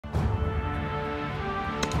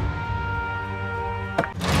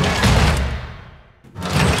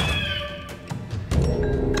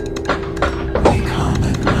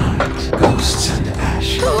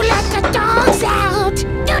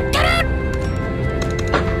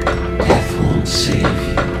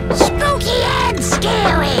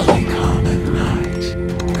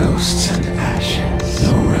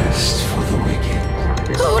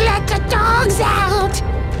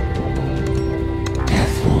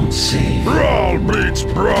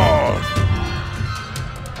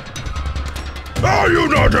Are you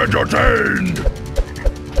not entertained?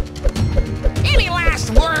 Any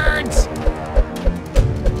last words?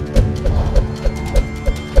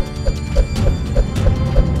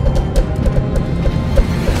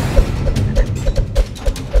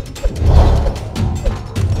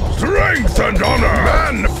 Strength and honor!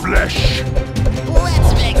 Man flesh!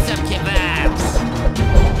 Let's make some kebabs.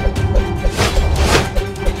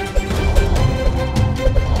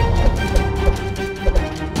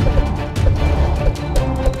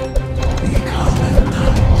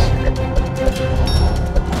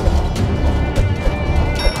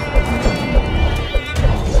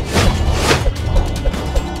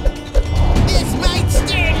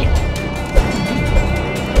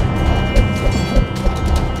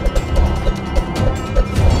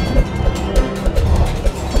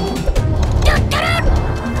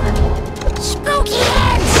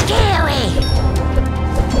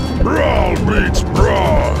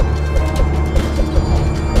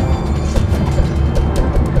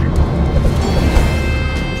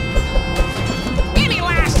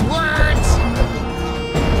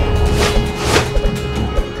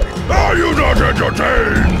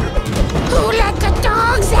 Who let the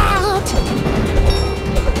dogs out?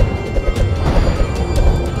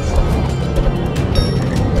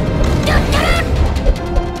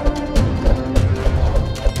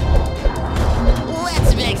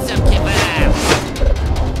 Let's make some kebabs.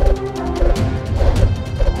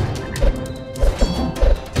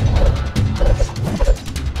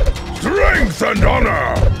 Strength and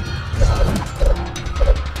honor!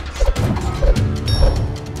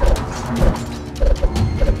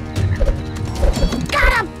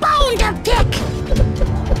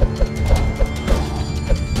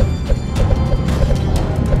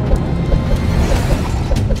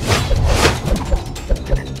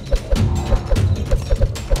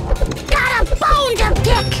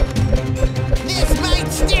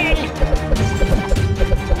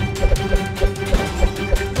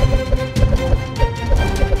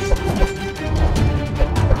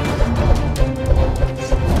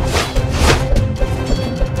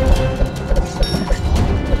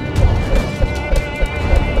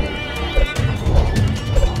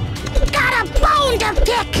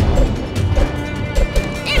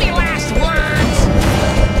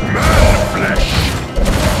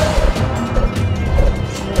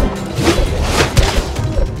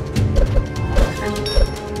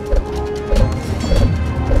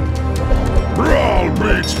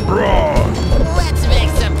 Let's make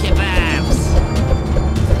some kebabs.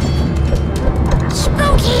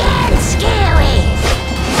 Spooky and scary.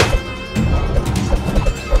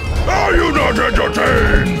 Are you not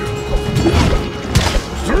entertained?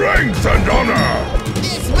 Strength and honor!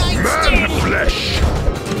 This might Man sting. flesh!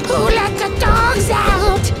 Who let the dogs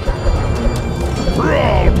out?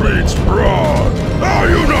 Brawl beats brawl! Are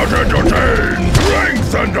you not entertained?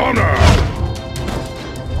 Strength and honor!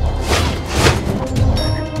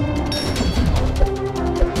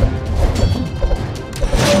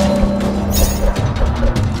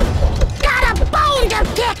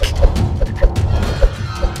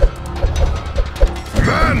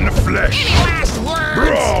 Flesh! Any last words?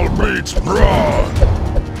 Brawl beats brawl!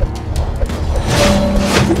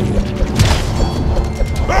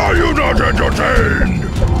 Are you not entertained?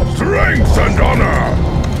 Strength and honor!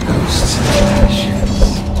 Ghosts and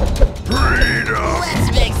ashes. Freedom! Let's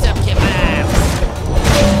make some kebabs.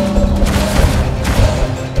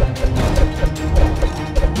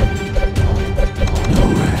 No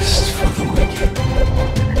rest for the wicked.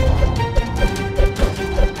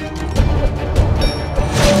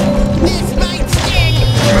 This might sting.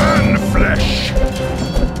 Man flesh!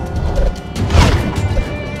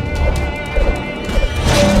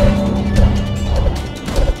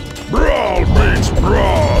 Brawl beats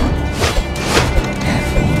brawl! Death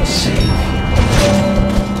won't save you.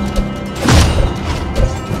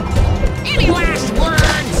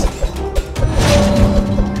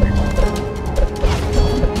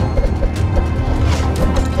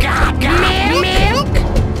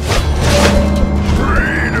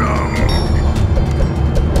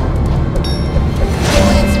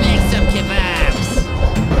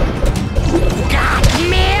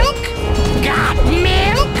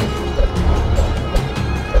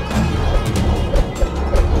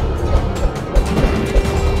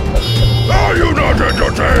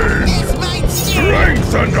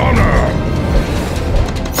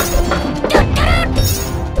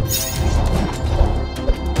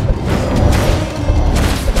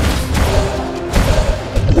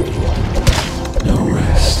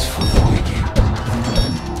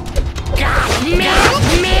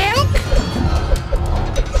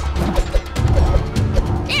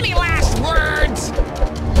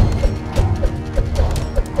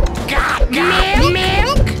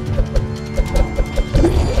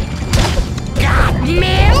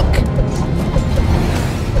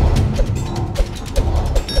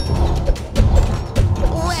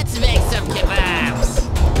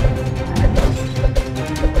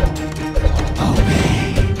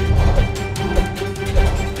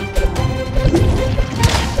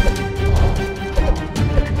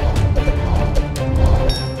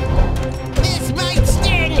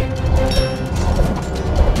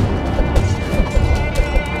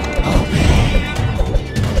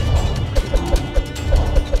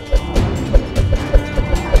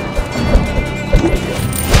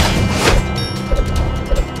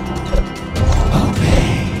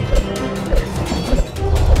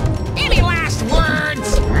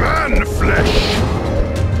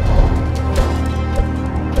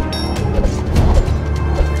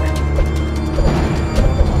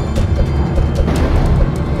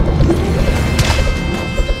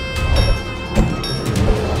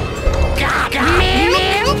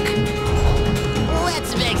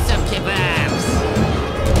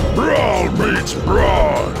 It's bright!